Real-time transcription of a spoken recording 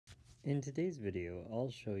In today's video, I'll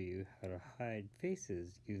show you how to hide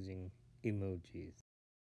faces using emojis.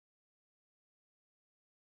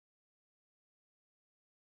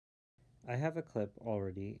 I have a clip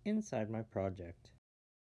already inside my project.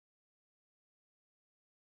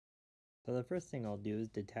 So the first thing I'll do is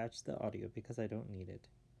detach the audio because I don't need it.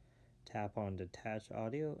 Tap on Detach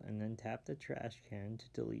Audio and then tap the trash can to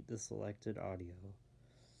delete the selected audio.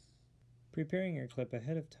 Preparing your clip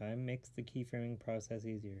ahead of time makes the keyframing process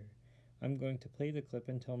easier. I'm going to play the clip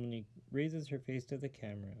until Monique raises her face to the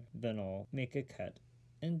camera. Then I'll make a cut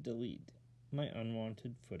and delete my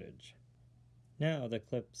unwanted footage. Now the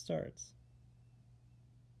clip starts,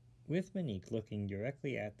 with Monique looking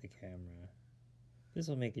directly at the camera. This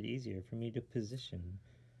will make it easier for me to position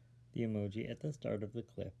the emoji at the start of the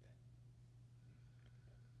clip.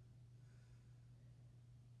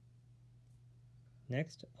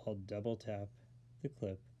 Next, I'll double tap the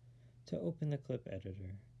clip to open the clip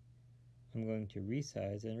editor. I'm going to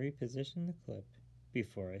resize and reposition the clip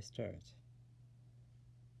before I start.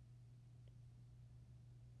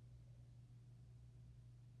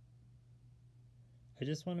 I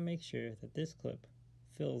just want to make sure that this clip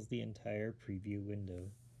fills the entire preview window.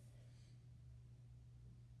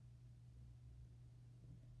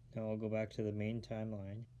 Now I'll go back to the main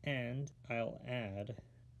timeline and I'll add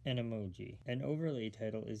an emoji. An overlay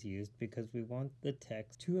title is used because we want the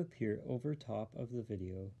text to appear over top of the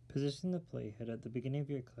video. Position the playhead at the beginning of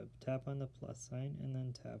your clip, tap on the plus sign, and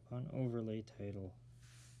then tap on overlay title.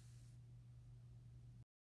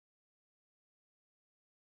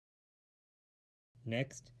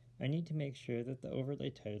 Next, I need to make sure that the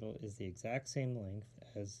overlay title is the exact same length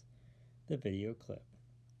as the video clip.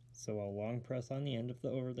 So I'll long press on the end of the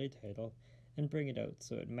overlay title and bring it out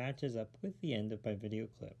so it matches up with the end of my video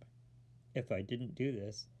clip. If I didn't do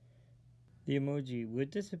this, the emoji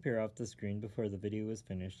would disappear off the screen before the video was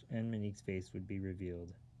finished and Monique's face would be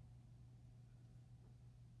revealed.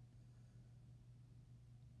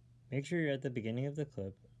 Make sure you're at the beginning of the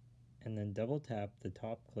clip and then double tap the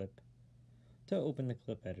top clip to open the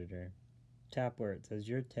clip editor. Tap where it says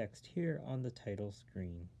your text here on the title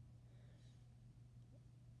screen.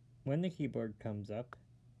 When the keyboard comes up,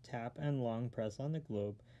 tap and long press on the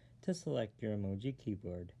globe to select your emoji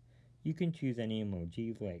keyboard. You can choose any emoji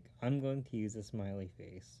you like. I'm going to use a smiley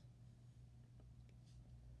face.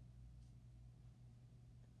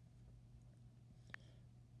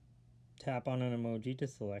 Tap on an emoji to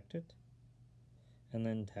select it, and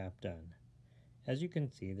then tap Done. As you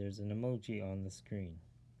can see, there's an emoji on the screen.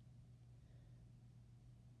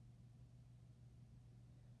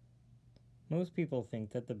 Most people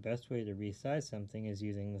think that the best way to resize something is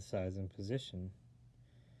using the size and position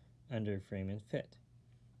under Frame and Fit.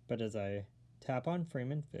 But as I tap on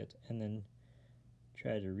Frame and Fit and then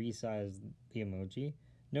try to resize the emoji,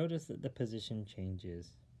 notice that the position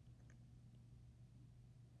changes.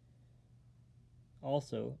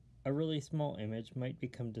 Also, a really small image might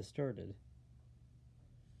become distorted.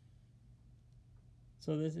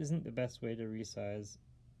 So this isn't the best way to resize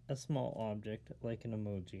a small object like an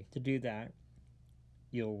emoji. To do that,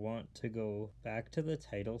 you'll want to go back to the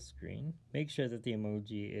title screen. Make sure that the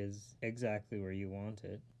emoji is exactly where you want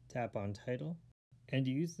it. Tap on Title and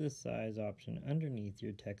use the size option underneath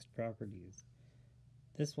your text properties.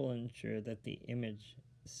 This will ensure that the image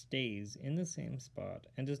stays in the same spot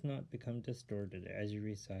and does not become distorted as you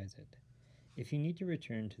resize it. If you need to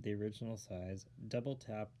return to the original size, double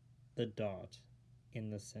tap the dot in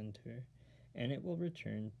the center and it will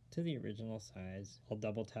return to the original size. I'll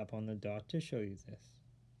double tap on the dot to show you this.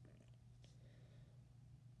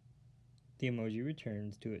 The emoji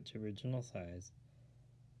returns to its original size.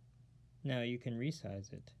 Now you can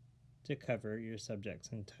resize it to cover your subject's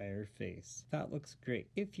entire face. That looks great.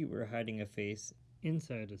 If you were hiding a face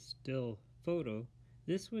inside a still photo,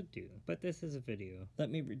 this would do, but this is a video. Let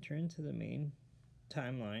me return to the main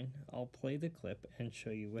timeline. I'll play the clip and show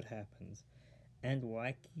you what happens and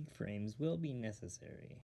why keyframes will be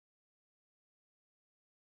necessary.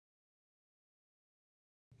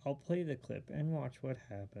 I'll play the clip and watch what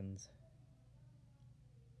happens.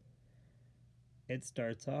 It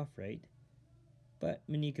starts off right, but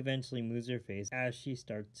Monique eventually moves her face as she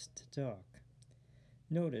starts to talk.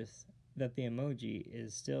 Notice that the emoji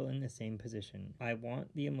is still in the same position. I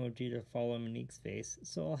want the emoji to follow Monique's face,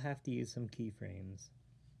 so I'll have to use some keyframes.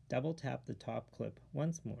 Double tap the top clip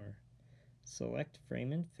once more, select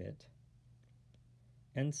Frame and Fit,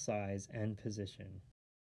 and Size and Position.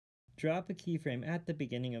 Drop a keyframe at the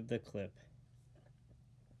beginning of the clip.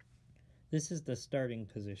 This is the starting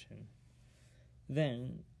position.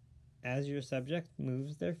 Then, as your subject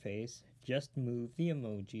moves their face, just move the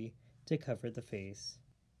emoji to cover the face.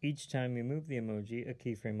 Each time you move the emoji, a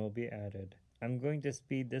keyframe will be added. I'm going to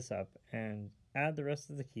speed this up and add the rest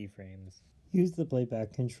of the keyframes. Use the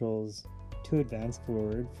playback controls to advance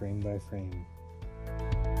forward frame by frame.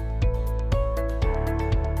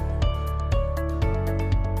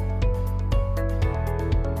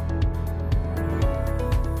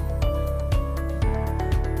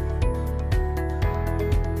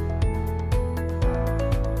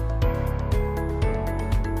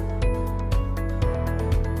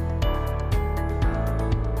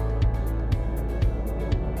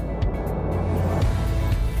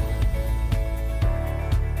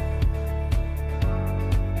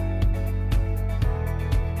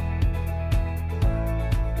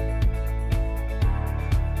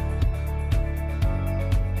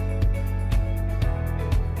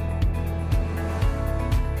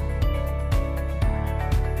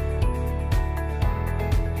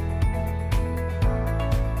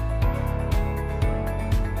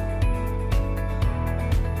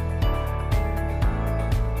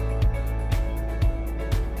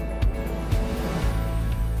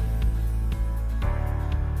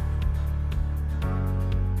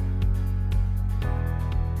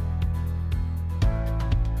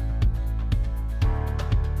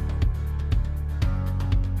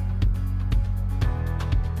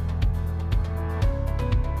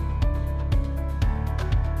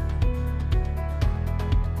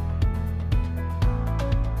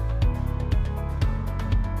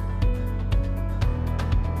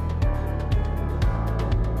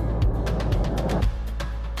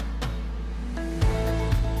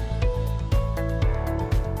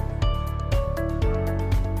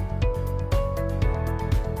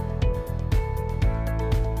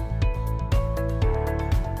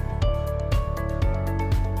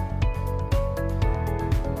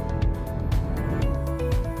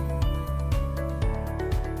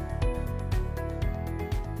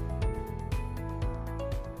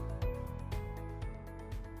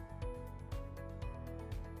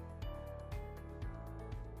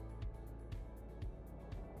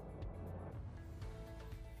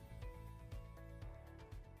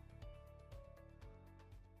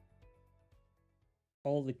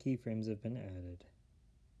 All the keyframes have been added.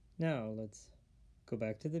 Now let's go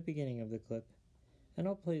back to the beginning of the clip, and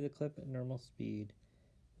I'll play the clip at normal speed.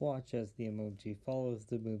 Watch as the emoji follows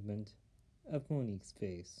the movement of Monique's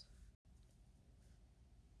face.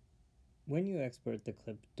 When you export the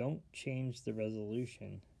clip, don't change the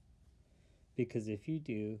resolution, because if you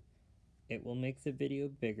do, it will make the video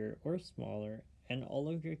bigger or smaller and all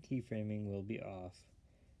of your keyframing will be off.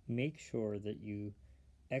 Make sure that you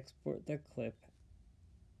export the clip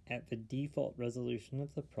at the default resolution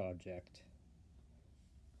of the project.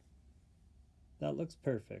 That looks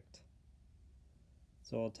perfect.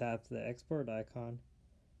 So I'll tap the export icon,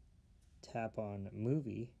 tap on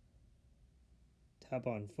movie, tap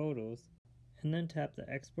on photos, and then tap the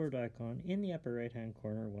export icon in the upper right hand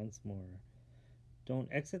corner once more. Don't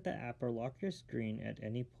exit the app or lock your screen at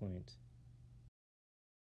any point.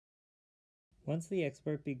 Once the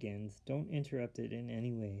export begins, don't interrupt it in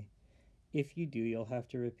any way. If you do, you'll have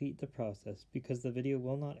to repeat the process because the video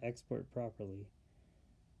will not export properly.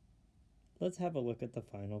 Let's have a look at the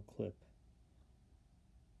final clip.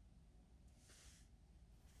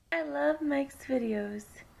 I love Mike's videos.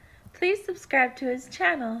 Please subscribe to his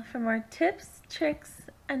channel for more tips, tricks,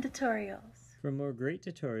 and tutorials. For more great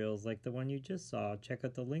tutorials like the one you just saw, check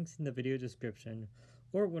out the links in the video description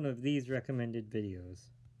or one of these recommended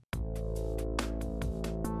videos.